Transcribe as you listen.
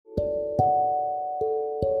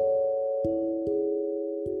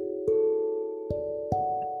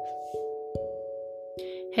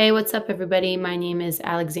Hey, what's up, everybody? My name is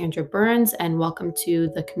Alexandra Burns, and welcome to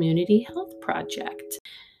the Community Health Project.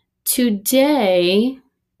 Today,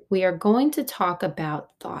 we are going to talk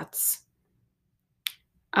about thoughts.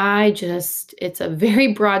 It's a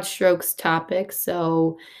very broad strokes topic,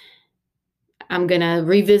 so I'm going to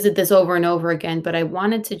revisit this over and over again, but I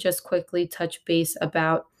wanted to just quickly touch base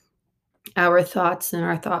about our thoughts and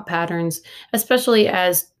our thought patterns, especially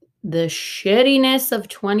as the shittiness of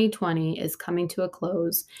 2020 is coming to a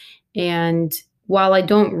close. And while I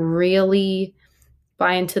don't really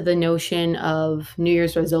buy into the notion of New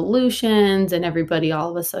Year's resolutions and everybody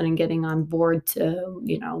all of a sudden getting on board to,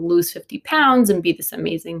 lose 50 pounds and be this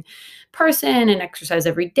amazing person and exercise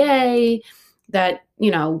every day, that,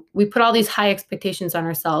 we put all these high expectations on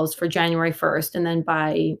ourselves for January 1st. And then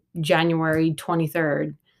by January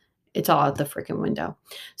 23rd, it's all out the freaking window.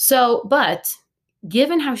 So, but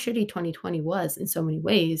given how shitty 2020 was in so many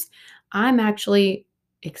ways, I'm actually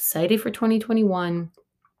excited for 2021.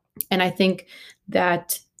 And I think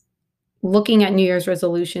that looking at New Year's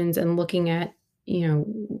resolutions and looking at,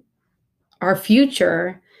 our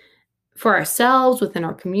future for ourselves within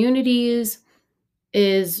our communities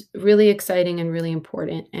is really exciting and really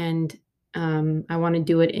important. And I want to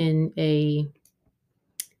do it in a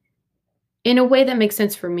way that makes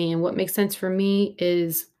sense for me. And what makes sense for me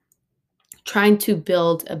is trying to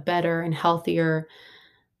build a better and healthier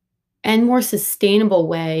and more sustainable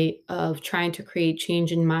way of trying to create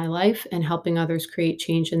change in my life and helping others create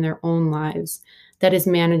change in their own lives that is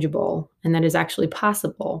manageable and that is actually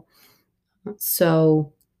possible.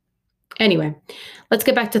 So, anyway, let's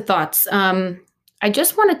get back to thoughts. I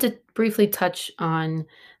just wanted to briefly touch on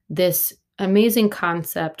this amazing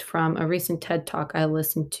concept from a recent TED Talk I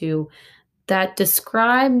listened to that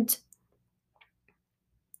described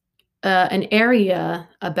an area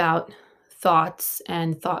about thoughts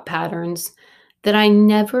and thought patterns that I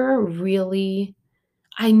never really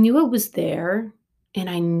I knew it was there, and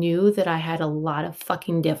I knew that I had a lot of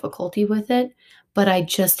fucking difficulty with it, but I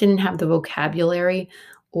just didn't have the vocabulary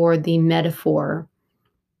or the metaphor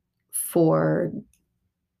for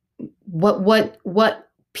what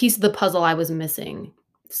piece of the puzzle I was missing.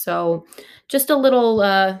 So, just a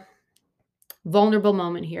little vulnerable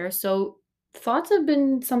moment here. So, thoughts have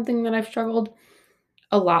been something that I've struggled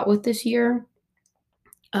a lot with this year.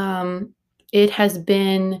 It has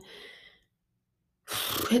been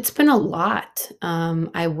it's been a lot.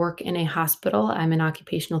 I work in a hospital. I'm an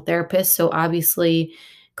occupational therapist, so obviously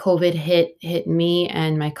COVID hit me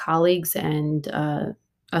and my colleagues and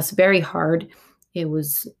us very hard. It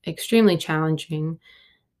was extremely challenging.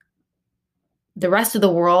 The rest of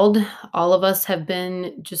the world, all of us have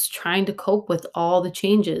been just trying to cope with all the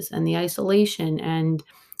changes and the isolation and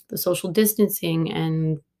the social distancing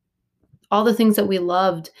and all the things that we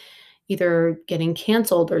loved either getting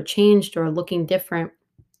canceled or changed or looking different.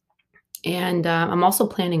 And I'm also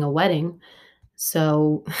planning a wedding.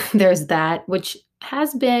 So there's that, which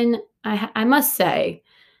has been, I must say,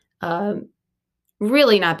 um,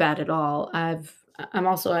 really not bad at all. I'm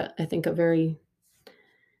also, I think, a very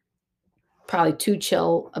probably too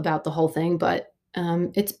chill about the whole thing, but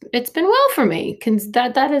it's been well for me because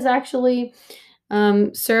that has actually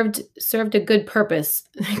served a good purpose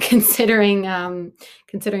considering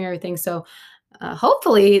everything. So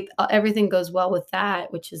hopefully everything goes well with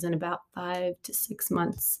that, which is in about 5 to 6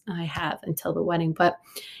 months I have until the wedding. But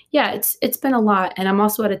yeah, it's been a lot, and I'm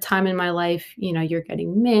also at a time in my life. You're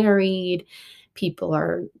getting married, people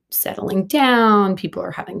are settling down, people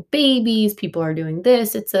are having babies, people are doing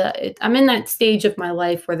this. I'm in that stage of my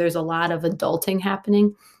life where there's a lot of adulting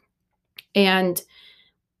happening, and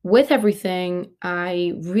with everything,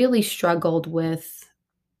 I really struggled with,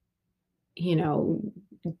 you know,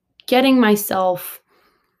 getting myself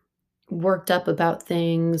worked up about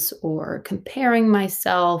things or comparing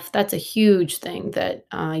myself. That's a huge thing that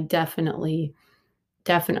I definitely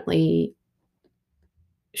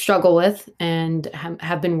struggle with and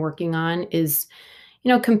have been working on is,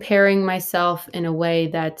 comparing myself in a way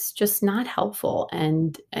that's just not helpful.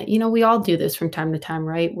 And, we all do this from time to time,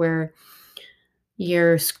 right? Where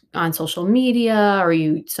you're on social media or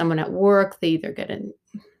someone at work, they either get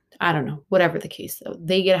I don't know, whatever the case, though,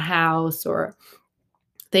 they get a house or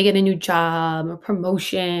they get a new job or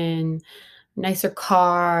promotion, nicer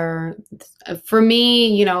car. For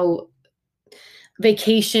me,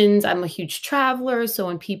 vacations, I'm a huge traveler. So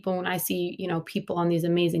when I see, people on these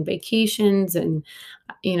amazing vacations and,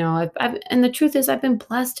 and the truth is I've been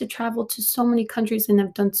blessed to travel to so many countries and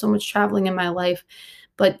I've done so much traveling in my life.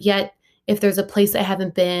 But yet, if there's a place I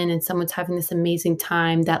haven't been and someone's having this amazing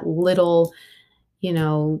time, that little,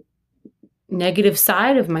 negative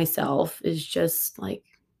side of myself is just like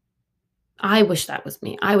I wish that was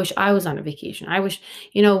me. I wish I was on a vacation. I wish,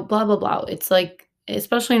 blah, blah, blah. It's like,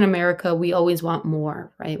 especially in America, we always want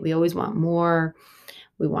more, right? We always want more.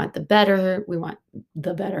 We want the better. We want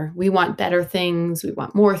the better. We want better things. We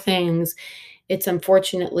want more things. It's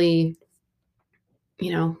unfortunately,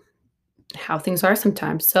 you know, how things are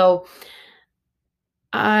sometimes. So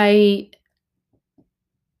I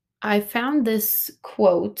I found this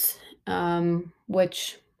quote,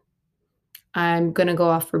 which I'm going to go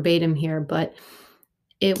off verbatim here, but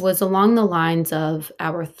it was along the lines of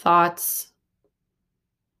our thoughts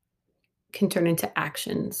can turn into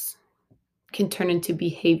actions, can turn into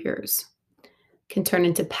behaviors, can turn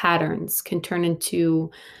into patterns, can turn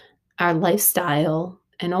into our lifestyle,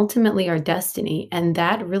 and ultimately our destiny. And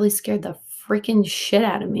that really scared the freaking shit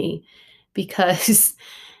out of me because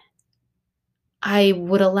I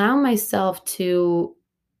would allow myself to,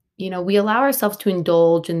 we allow ourselves to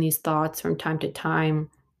indulge in these thoughts from time to time.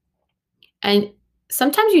 And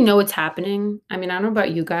sometimes it's happening. I mean, I don't know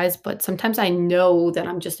about you guys, but sometimes I know that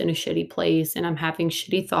I'm just in a shitty place and I'm having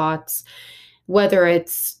shitty thoughts, whether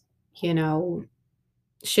it's, you know,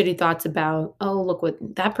 shitty thoughts about, oh, look what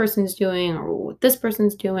that person's doing or what this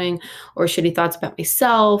person's doing, or shitty thoughts about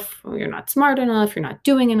myself, or you're not smart enough, you're not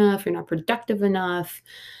doing enough, you're not productive enough,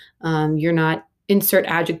 you're not insert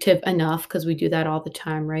adjective enough, because we do that all the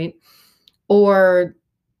time, right? Or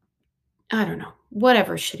I don't know,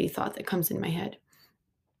 whatever shitty thought that comes in my head.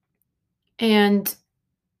 And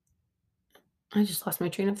I just lost my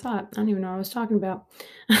train of thought. I don't even know what I was talking about.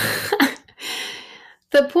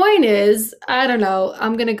 The point is, I don't know.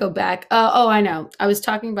 I'm going to go back. Oh, I know. I was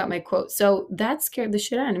talking about my quote. So that scared the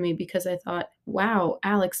shit out of me because I thought, wow,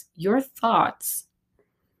 Alex, your thoughts.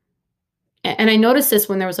 And I noticed this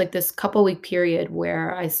when there was like this couple week period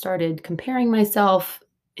where I started comparing myself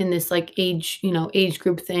in this like age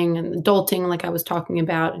group thing and adulting, like I was talking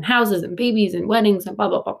about, and houses and babies and weddings and blah,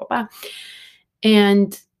 blah, blah, blah, blah.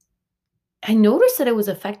 And I noticed that it was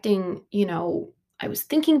affecting, I was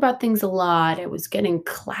thinking about things a lot. I was getting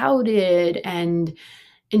clouded. And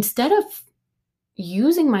instead of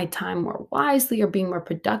using my time more wisely or being more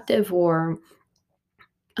productive or,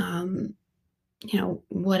 um,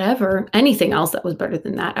 whatever, anything else that was better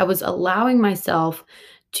than that, I was allowing myself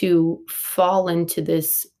to fall into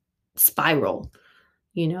this spiral,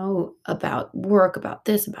 about work, about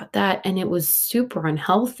this, about that. And it was super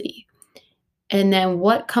unhealthy. And then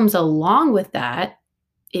what comes along with that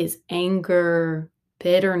is anger,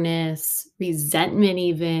 bitterness, resentment,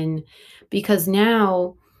 even because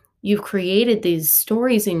now you've created these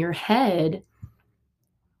stories in your head,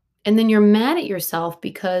 and then you're mad at yourself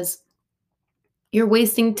because you're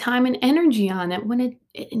wasting time and energy on it when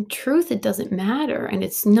in truth, it doesn't matter and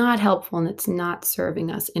it's not helpful and it's not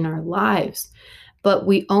serving us in our lives. But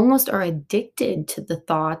we almost are addicted to the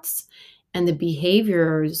thoughts and the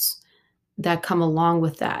behaviors that come along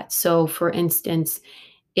with that. So, for instance,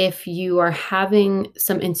 if you are having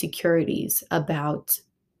some insecurities about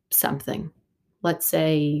something, let's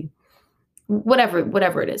say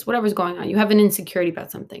whatever it is, whatever's going on, you have an insecurity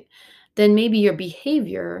about something, then maybe your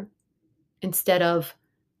behavior, instead of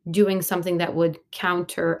doing something that would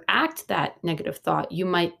counteract that negative thought, you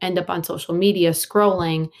might end up on social media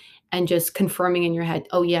scrolling and just confirming in your head,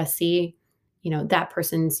 oh yeah, see, that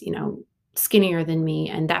person's, skinnier than me,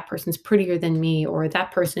 and that person's prettier than me, or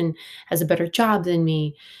that person has a better job than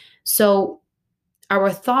me. So our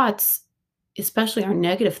thoughts, especially our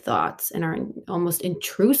negative thoughts and our almost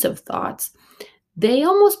intrusive thoughts, they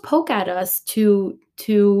almost poke at us to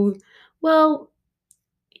well,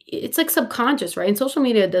 it's like subconscious, right? And social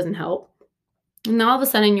media doesn't help. And all of a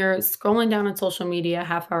sudden you're scrolling down on social media a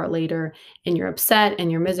half hour later and you're upset and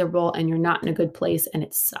you're miserable and you're not in a good place and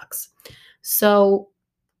it sucks. So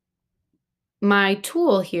my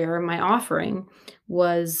tool here, my offering,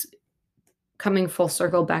 was coming full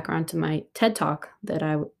circle back around to my TED Talk that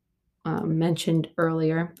I mentioned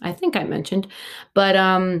earlier. I think I mentioned, but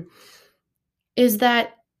is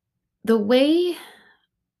that the way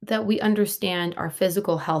that we understand our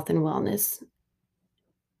physical health and wellness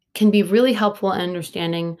can be really helpful in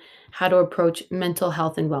understanding how to approach mental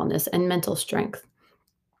health and wellness and mental strength.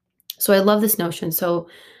 So I love this notion. So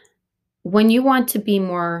when you want to be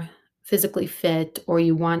more physically fit or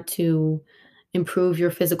you want to improve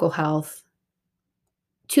your physical health,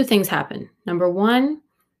 two things happen. Number one,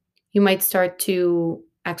 you might start to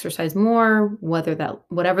exercise more, whatever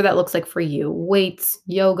that looks like for you. Weights,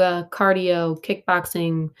 yoga, cardio,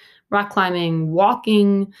 kickboxing, rock climbing,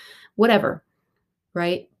 walking, whatever,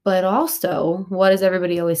 right? But also, what does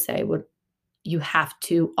everybody always say? You have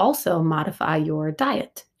to also modify your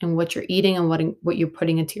diet and what you're eating and what you're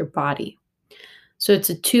putting into your body. So it's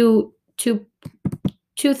a two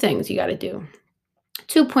two things you got to do.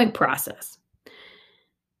 2-point process.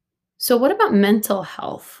 So what about mental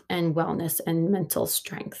health and wellness and mental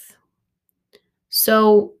strength?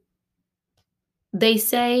 So they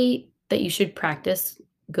say that you should practice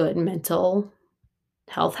good mental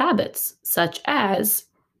health habits such as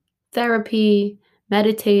therapy,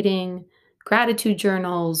 meditating, gratitude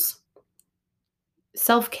journals,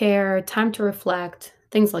 self-care, time to reflect,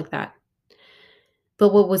 things like that.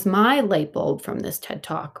 But what was my light bulb from this TED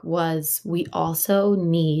Talk was we also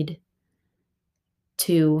need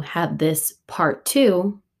to have this part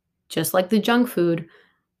two, just like the junk food,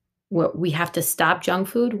 where we have to stop junk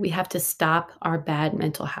food, we have to stop our bad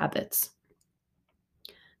mental habits.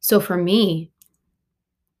 So for me,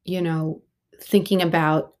 you know, thinking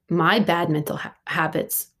about my bad mental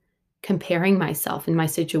habits, comparing myself in my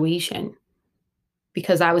situation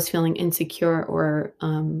because I was feeling insecure or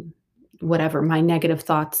whatever my negative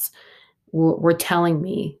thoughts were telling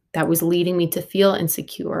me that was leading me to feel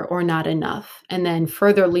insecure or not enough. And then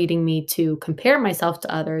further leading me to compare myself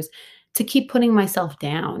to others, to keep putting myself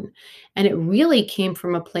down. And it really came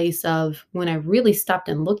from a place of when I really stopped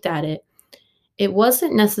and looked at it, it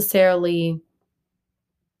wasn't necessarily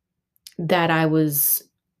that I was,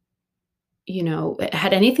 it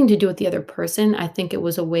had anything to do with the other person. I think it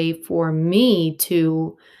was a way for me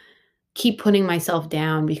to keep putting myself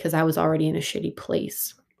down because I was already in a shitty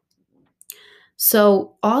place.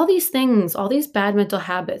 So all these things, all these bad mental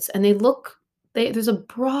habits, and there's a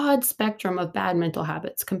broad spectrum of bad mental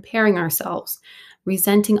habits, comparing ourselves,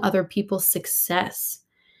 resenting other people's success,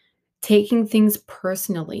 taking things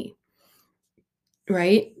personally,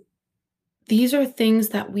 right? These are things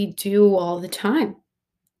that we do all the time.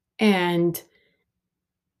 And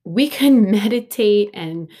we can meditate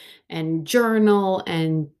and journal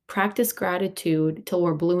and practice gratitude till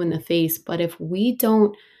we're blue in the face, but if we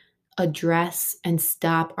don't address and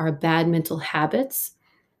stop our bad mental habits,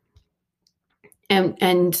 and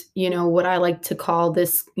what I like to call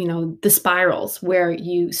this, the spirals, where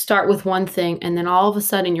you start with one thing and then all of a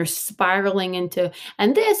sudden you're spiraling into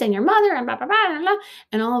and this and your mother and blah blah blah, blah, blah,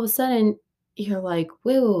 and all of a sudden you're like,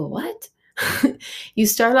 whoa, what? You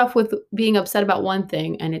start off with being upset about one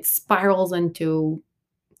thing and it spirals into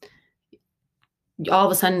all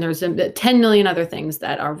of a sudden there's 10 million other things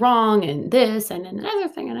that are wrong and this and another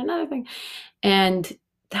thing and another thing. And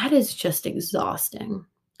that is just exhausting.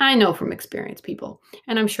 I know from experience, people,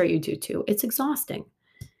 and I'm sure you do too. It's exhausting.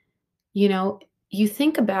 You know, you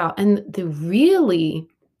think about, and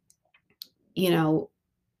you know,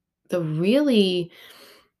 the really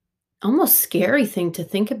almost scary thing to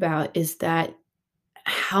think about is that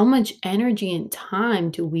how much energy and time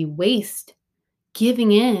do we waste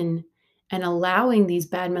giving in and allowing these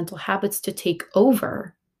bad mental habits to take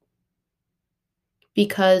over?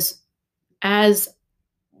 Because as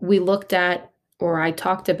we looked at, or I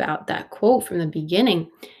talked about that quote from the beginning,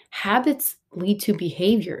 habits lead to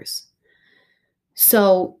behaviors.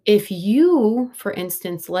 So if you, for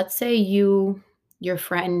instance, let's say your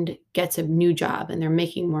friend gets a new job and they're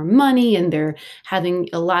making more money and they're having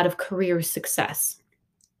a lot of career success,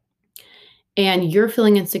 and you're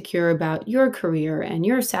feeling insecure about your career and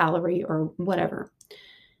your salary or whatever.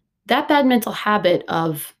 That bad mental habit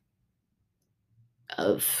of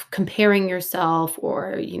comparing yourself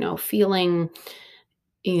or, feeling,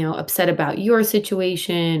 upset about your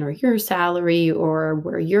situation or your salary or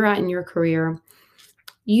where you're at in your career,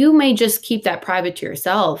 you may just keep that private to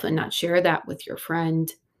yourself and not share that with your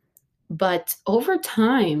friend. But over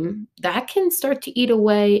time, that can start to eat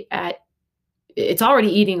away at it's already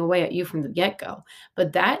eating away at you from the get-go,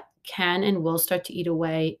 but that can and will start to eat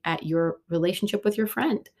away at your relationship with your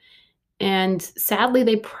friend. And sadly,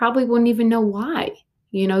 they probably wouldn't even know why.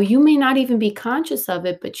 You may not even be conscious of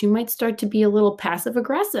it, but you might start to be a little passive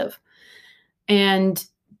aggressive and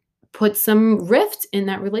put some rift in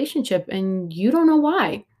that relationship. And you don't know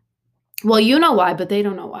why. Well, you know why, but they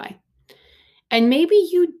don't know why. And maybe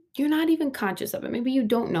you're not even conscious of it. Maybe you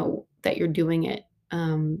don't know that you're doing it,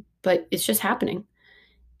 but it's just happening.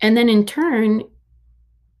 And then in turn,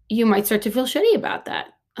 you might start to feel shitty about that.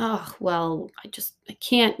 Oh, well, you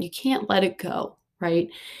can't let it go, right?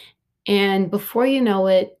 And before you know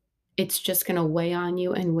it, it's just going to weigh on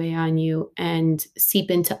you and seep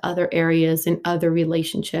into other areas and other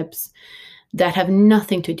relationships that have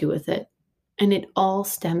nothing to do with it. And it all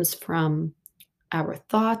stems from our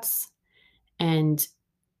thoughts and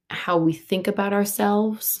how we think about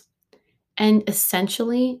ourselves, and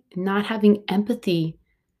essentially not having empathy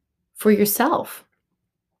for yourself.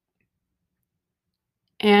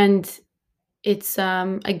 And it's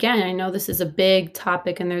again, I know this is a big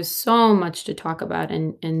topic and there's so much to talk about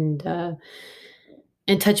and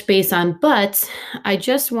touch base on, but I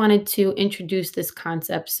just wanted to introduce this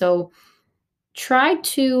concept. So try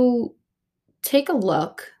to take a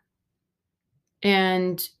look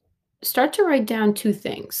and start to write down two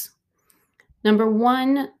things. Number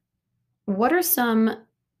one, what are some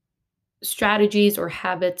strategies or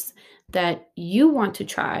habits that you want to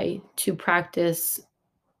try to practice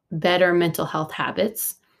better mental health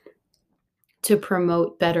habits to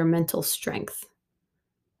promote better mental strength?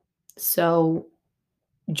 So,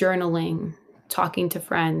 journaling, talking to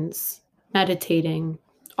friends, meditating,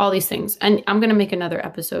 all these things. And I'm going to make another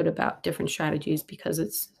episode about different strategies because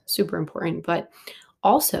it's super important. But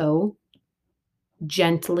also,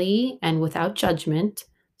 gently and without judgment,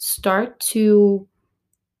 start to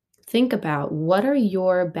think about what are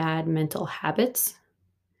your bad mental habits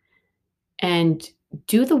and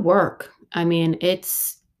do the work. I mean,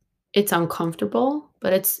 it's uncomfortable,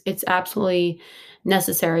 but it's absolutely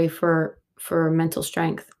necessary for mental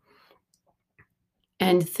strength.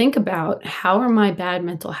 And think about how are my bad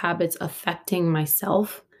mental habits affecting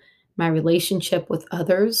myself, my relationship with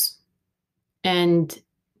others, and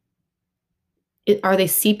are they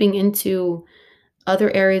seeping into other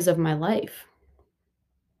areas of my life?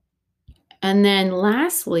 And then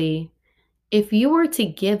lastly, if you were to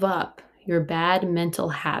give up your bad mental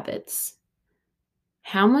habits,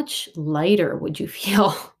 how much lighter would you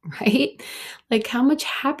feel, right? Like, how much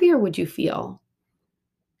happier would you feel?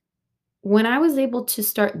 When I was able to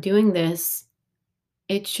start doing this,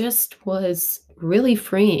 it just was really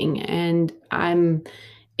freeing. And I'm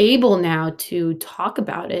able now to talk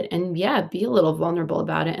about it and, yeah, be a little vulnerable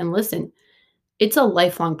about it. And listen, it's a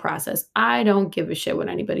lifelong process. I don't give a shit what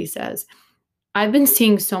anybody says. I've been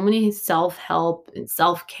seeing so many self help and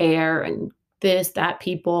self care and this, that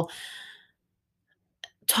people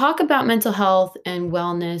talk about mental health and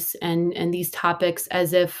wellness and these topics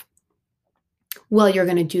as if, well, you're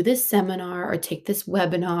going to do this seminar or take this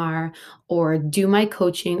webinar or do my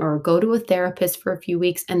coaching or go to a therapist for a few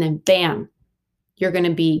weeks and then bam, you're going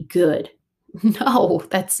to be good. No,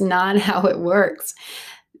 that's not how it works.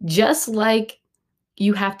 Just like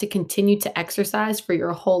you have to continue to exercise for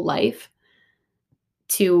your whole life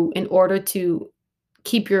to in order to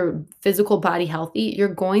keep your physical body healthy,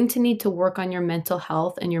 you're going to need to work on your mental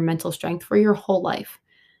health and your mental strength for your whole life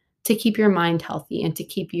to keep your mind healthy and to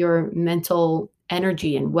keep your mental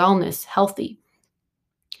energy and wellness healthy.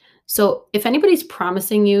 So if anybody's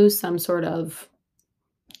promising you some sort of,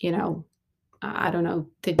 you know, I don't know,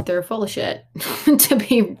 they're full of shit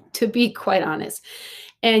to be quite honest.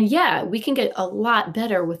 And yeah, we can get a lot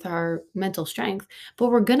better with our mental strength,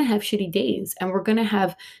 but we're going to have shitty days and we're going to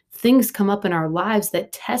have things come up in our lives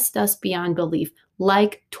that test us beyond belief,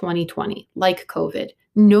 like 2020, like COVID.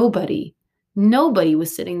 Nobody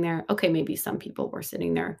was sitting there. Okay, maybe some people were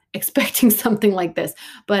sitting there expecting something like this,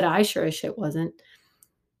 but I sure as shit wasn't.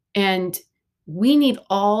 And we need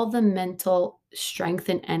all the mental strength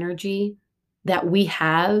and energy that we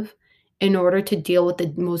have in order to deal with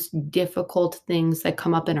the most difficult things that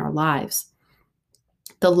come up in our lives.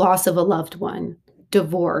 The loss of a loved one,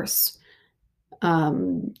 divorce,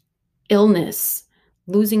 um, illness,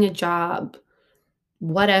 losing a job,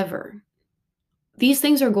 whatever. These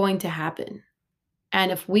things are going to happen.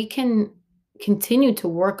 And if we can continue to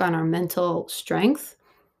work on our mental strength,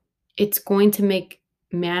 it's going to make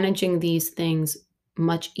managing these things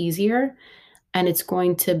much easier and it's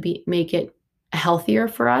going to be make it healthier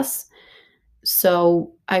for us.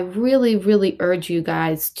 So I really, really urge you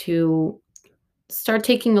guys to start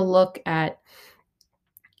taking a look at,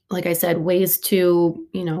 like I said, ways to,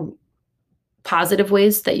 positive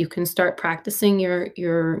ways that you can start practicing your,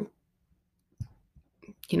 you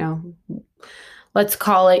know, let's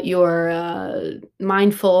call it your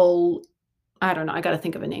mindful. I don't know. I got to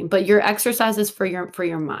think of a name, but your exercises for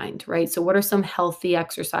your mind, right? So what are some healthy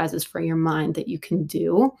exercises for your mind that you can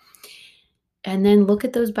do? And then look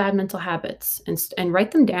at those bad mental habits and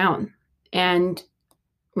write them down. And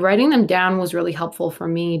writing them down was really helpful for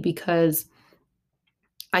me because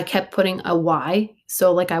I kept putting a why.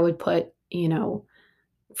 So like I would put,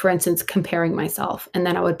 for instance, comparing myself, and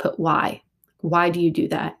then I would put why. Why do you do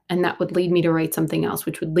that? And that would lead me to write something else,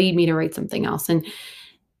 which would lead me to write something else. And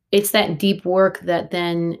it's that deep work that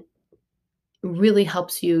then really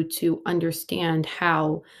helps you to understand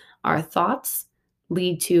how our thoughts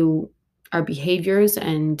lead to our behaviors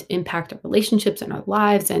and impact our relationships and our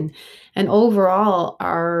lives and overall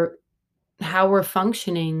our how we're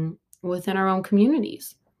functioning within our own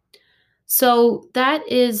communities. So that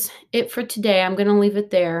is it for today. I'm going to leave it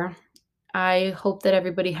there. I hope that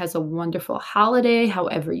everybody has a wonderful holiday,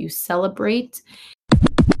 however you celebrate.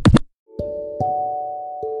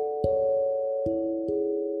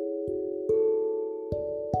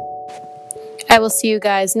 I will see you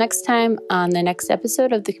guys next time on the next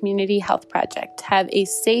episode of the Community Health Project. Have a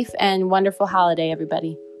safe and wonderful holiday,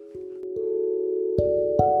 everybody.